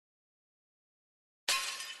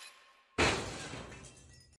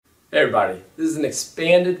Hey everybody, this is an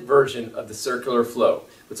expanded version of the circular flow.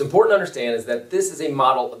 What's important to understand is that this is a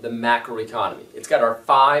model of the macroeconomy. It's got our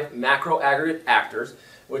 5 macro aggregate actors,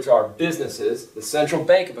 which are businesses, the central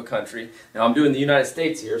bank of a country. Now I'm doing the United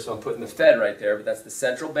States here, so I'm putting the Fed right there, but that's the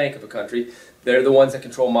central bank of a country. They're the ones that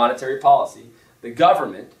control monetary policy. The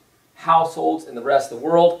government, households, and the rest of the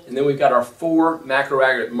world. And then we've got our 4 macro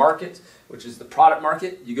aggregate markets, which is the product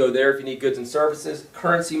market. You go there if you need goods and services.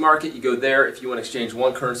 Currency market, you go there if you want to exchange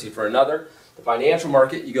one currency for another. The financial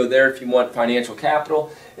market, you go there if you want financial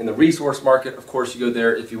capital. And the resource market, of course, you go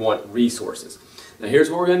there if you want resources. Now here's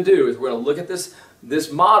what we're going to do, is we're going to look at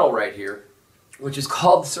this model right here, which is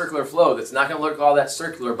called the circular flow. That's not going to look all that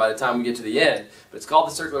circular by the time we get to the end, but it's called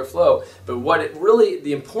the circular flow. But what it really,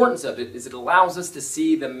 the importance of it is it allows us to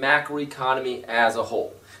see the macroeconomy as a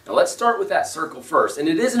whole. Now let's start with that circle first. And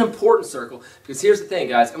it is an important circle because here's the thing,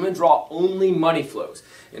 guys. I'm going to draw only money flows.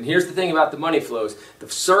 And here's the thing about the money flows. The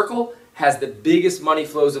circle has the biggest money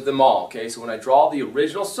flows of them all. Okay, so when I draw the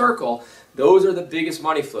original circle, those are the biggest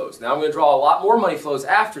money flows. Now I'm going to draw a lot more money flows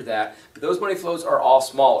after that, but those money flows are all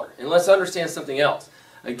smaller. And let's understand something else.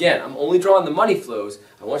 Again, I'm only drawing the money flows.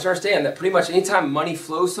 I want you to understand that pretty much anytime money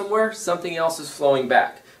flows somewhere, something else is flowing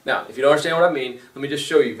back. Now, if you don't understand what I mean, let me just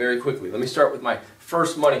show you very quickly. Let me start with my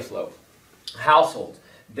first money flow. Households.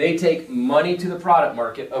 They take money to the product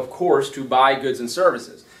market, of course, to buy goods and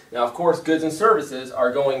services. Now, of course, goods and services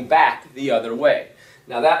are going back the other way.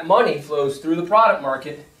 Now, that money flows through the product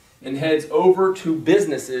market and heads over to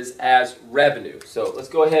businesses as revenue. So let's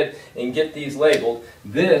go ahead and get these labeled.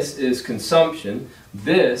 This is consumption.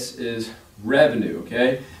 This is revenue,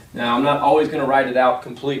 okay? Now, I'm not always going to write it out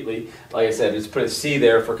completely. Like I said, just put a C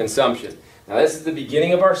there for consumption. Now, this is the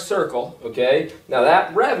beginning of our circle, okay? Now,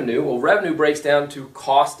 that revenue, well, revenue breaks down to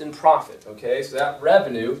cost and profit, okay? So that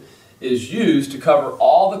revenue is used to cover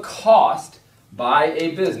all the cost by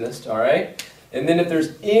a business, all right? And then if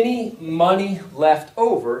there's any money left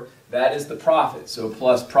over, that is the profit, so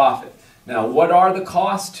plus profit. Now, what are the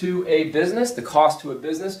costs to a business? The cost to a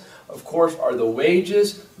business, of course, are the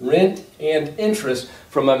wages, rent, and interest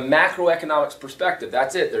from a macroeconomics perspective.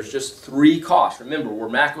 That's it. There's just 3 costs. Remember, we're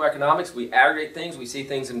macroeconomics. We aggregate things. We see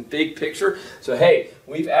things in big picture. So, hey,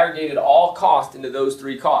 we've aggregated all costs into those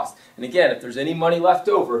 3 costs. And again, if there's any money left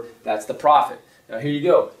over, that's the profit. Now here you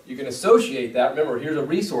go. You can associate that. Remember, here's a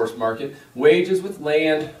resource market. Wages with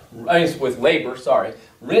labor,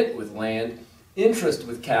 rent with land, interest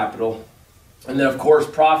with capital, and then of course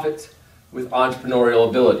profits with entrepreneurial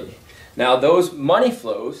ability. Now those money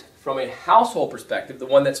flows from a household perspective, the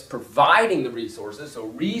one that's providing the resources, so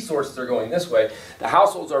resources are going this way, the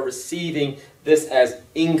households are receiving this as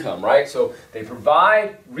income, right? So they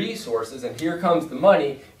provide resources, and here comes the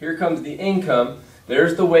money, here comes the income,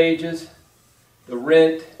 there's the wages, the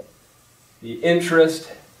rent, the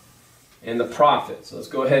interest, and the profit. So let's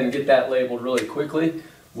go ahead and get that labeled really quickly.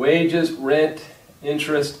 Wages, rent,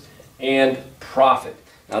 interest, and profit.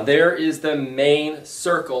 Now there is the main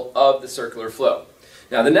circle of the circular flow.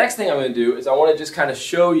 Now the next thing I'm going to do is I want to just kind of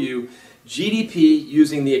show you GDP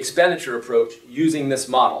using the expenditure approach using this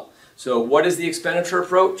model. So what is the expenditure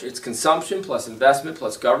approach? It's consumption plus investment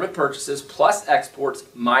plus government purchases plus exports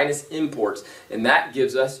minus imports, and that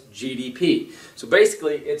gives us GDP. So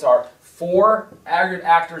basically it's our 4 aggregate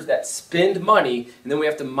actors that spend money, and then we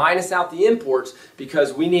have to minus out the imports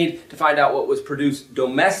because we need to find out what was produced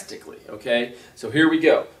domestically, okay? So here we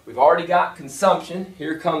go. We've already got consumption.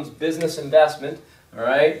 Here comes business investment, all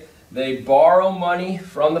right? They borrow money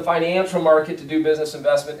from the financial market to do business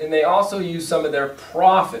investment, and they also use some of their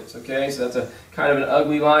profits, okay? So that's a kind of an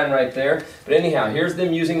ugly line right there. But anyhow, here's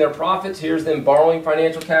them using their profits. Here's them borrowing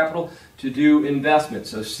financial capital to do investment.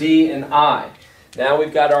 So C and I. Now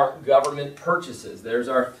we've got our government purchases. There's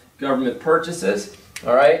our government purchases.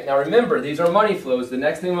 All right, now remember, these are money flows. The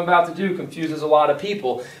next thing I'm about to do confuses a lot of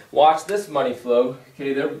people. Watch this money flow.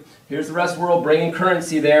 Okay, here's the rest of the world bringing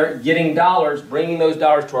currency there, getting dollars, bringing those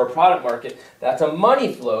dollars to our product market. That's a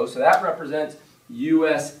money flow, so that represents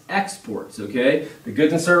U.S. exports, okay? The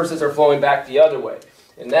goods and services are flowing back the other way.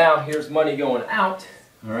 And now here's money going out,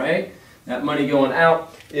 all right? That money going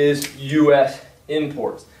out is U.S.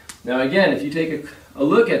 imports. Now again, if you take a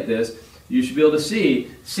look at this, you should be able to see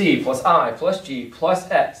C plus I plus G plus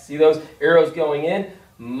X. See those arrows going in?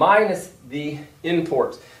 Minus the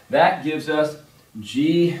imports. That gives us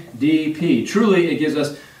GDP. Truly, it gives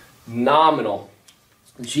us nominal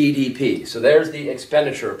GDP. So there's the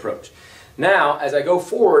expenditure approach. Now, as I go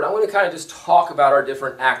forward, I'm going to kind of just talk about our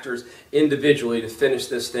different actors individually to finish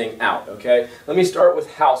this thing out, okay? Let me start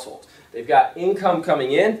with households. They've got income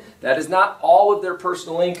coming in. That is not all of their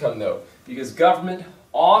personal income though, because government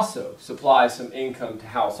also supplies some income to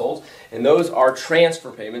households, and those are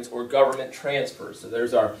transfer payments or government transfers. So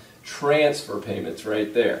there's our transfer payments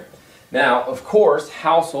right there. Now, of course,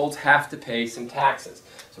 households have to pay some taxes.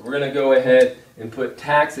 So we're going to go ahead and put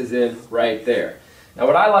taxes in right there. Now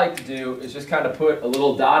what I like to do is just kind of put a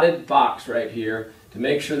little dotted box right here to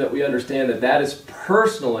make sure that we understand that that is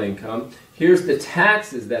personal income. Here's the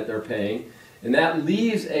taxes that they're paying, and that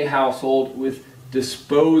leaves a household with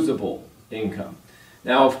disposable income.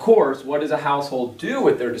 Now, of course, what does a household do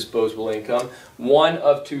with their disposable income? One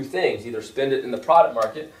of two things: either spend it in the product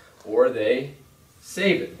market or they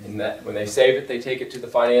save it. And that when they save it, they take it to the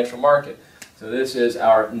financial market. So this is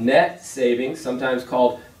our net savings, sometimes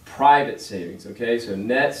called private savings. Okay, so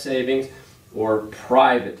net savings or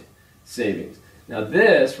private savings. Now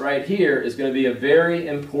this right here is going to be a very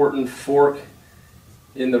important fork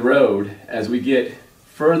in the road as we get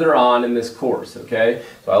further on in this course, okay?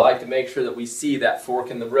 So I like to make sure that we see that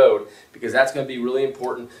fork in the road because that's going to be really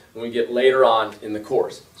important when we get later on in the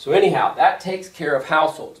course. So anyhow, that takes care of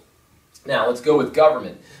households. Now let's go with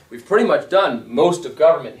government. We've pretty much done most of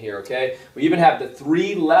government here, okay? We even have the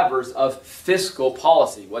 3 levers of fiscal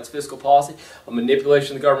policy. What's fiscal policy? A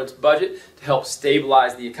manipulation of the government's budget to help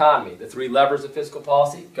stabilize the economy. The 3 levers of fiscal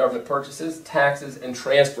policy: government purchases, taxes, and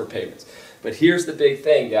transfer payments. But here's the big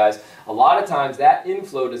thing, guys. A lot of times that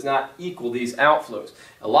inflow does not equal these outflows.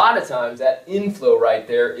 A lot of times that inflow right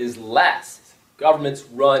there is less. Governments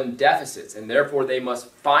run deficits, and therefore they must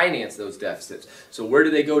finance those deficits. So where do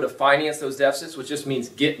they go to finance those deficits, which just means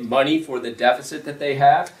get money for the deficit that they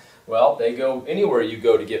have? Well, they go anywhere you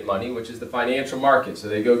go to get money, which is the financial market. So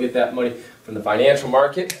they go get that money from the financial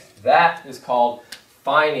market. That is called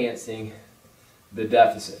financing the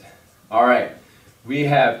deficit. All right. We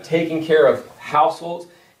have taken care of households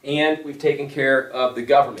and we've taken care of the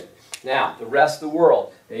government. Now, the rest of the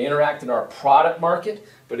world, they interact in our product market,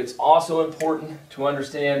 but it's also important to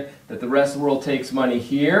understand that the rest of the world takes money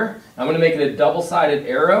here. I'm going to make it a double-sided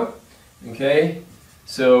arrow, okay?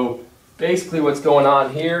 So basically what's going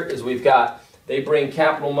on here is they bring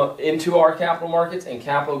capital into our capital markets, and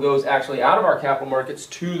capital goes actually out of our capital markets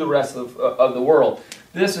to the rest of the world.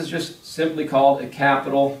 This is just simply called a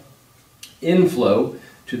capital inflow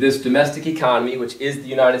to this domestic economy, which is the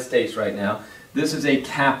United States right now. This is a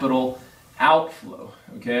capital outflow,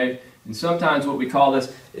 okay? And sometimes what we call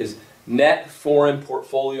this is net foreign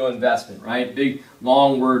portfolio investment, right? Big,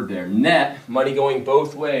 long word there. Net, money going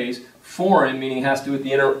both ways. Foreign, meaning it has to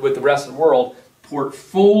do with the rest of the world.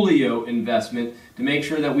 Portfolio investment, to make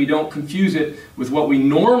sure that we don't confuse it with what we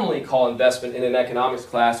normally call investment in an economics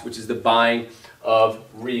class, which is the buying of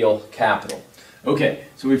real capital. Okay,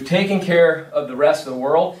 so we've taken care of the rest of the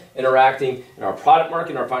world, interacting in our product market,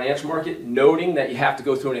 in our financial market, noting that you have to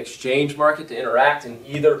go through an exchange market to interact in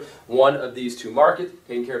either one of these 2 markets,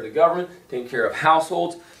 taking care of the government, taking care of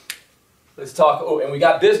households. Let's talk, and we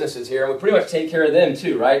got businesses here, and we pretty much take care of them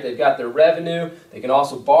too, right? They've got their revenue, they can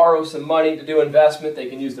also borrow some money to do investment, they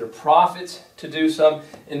can use their profits to do some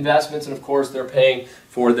investments, and of course they're paying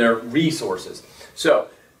for their resources. So,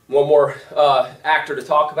 one more actor to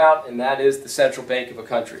talk about, and that is the central bank of a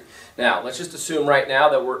country. Now, let's just assume right now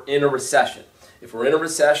that we're in a recession. If we're in a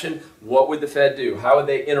recession, what would the Fed do? How would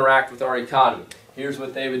they interact with our economy? Here's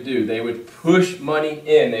what they would do. They would push money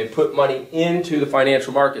in. They would put money into the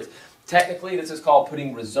financial markets. Technically, this is called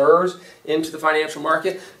putting reserves into the financial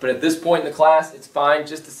market, but at this point in the class, it's fine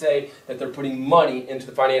just to say that they're putting money into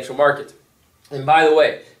the financial markets. And by the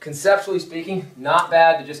way, conceptually speaking, not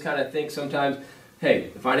bad to just kind of think sometimes, hey,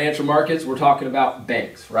 the financial markets, we're talking about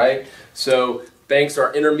banks, right? So banks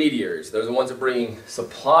are intermediaries. Those are the ones that bring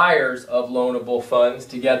suppliers of loanable funds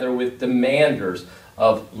together with demanders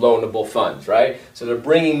of loanable funds, right? So they're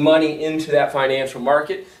bringing money into that financial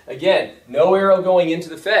market. Again, no arrow going into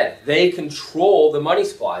the Fed. They control the money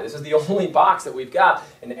supply. This is the only box that we've got,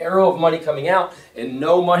 an arrow of money coming out and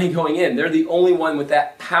no money going in. They're the only one with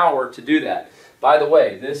that power to do that. By the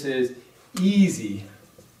way, this is easy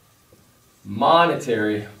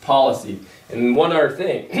monetary policy. And one other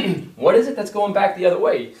thing, what is it that's going back the other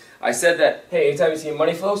way? I said that, hey, anytime you see a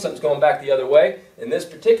money flow, something's going back the other way. In this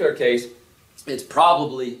particular case, it's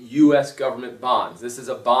probably U.S. government bonds. This is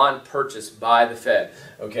a bond purchased by the Fed.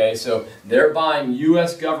 Okay, so they're buying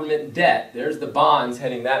U.S. government debt. There's the bonds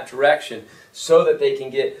heading that direction so that they can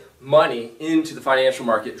get money into the financial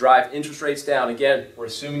market, drive interest rates down. Again, we're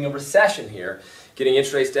assuming a recession here. getting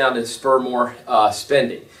interest rates down to spur more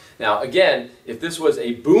spending. Now again, if this was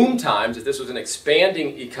a boom times, if this was an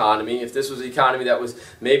expanding economy, if this was an economy that was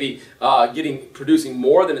maybe producing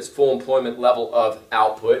more than its full employment level of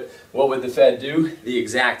output, what would the Fed do? The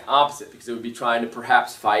exact opposite, because it would be trying to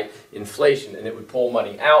perhaps fight inflation, and it would pull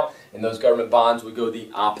money out, and those government bonds would go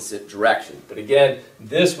the opposite direction. But again,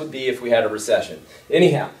 this would be if we had a recession.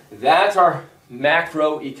 Anyhow, that's our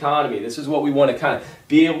macroeconomy. This is what we want to kind of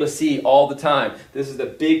be able to see all the time. This is the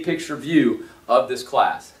big picture view of this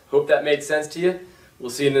class. Hope that made sense to you. We'll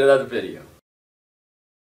see you in another video.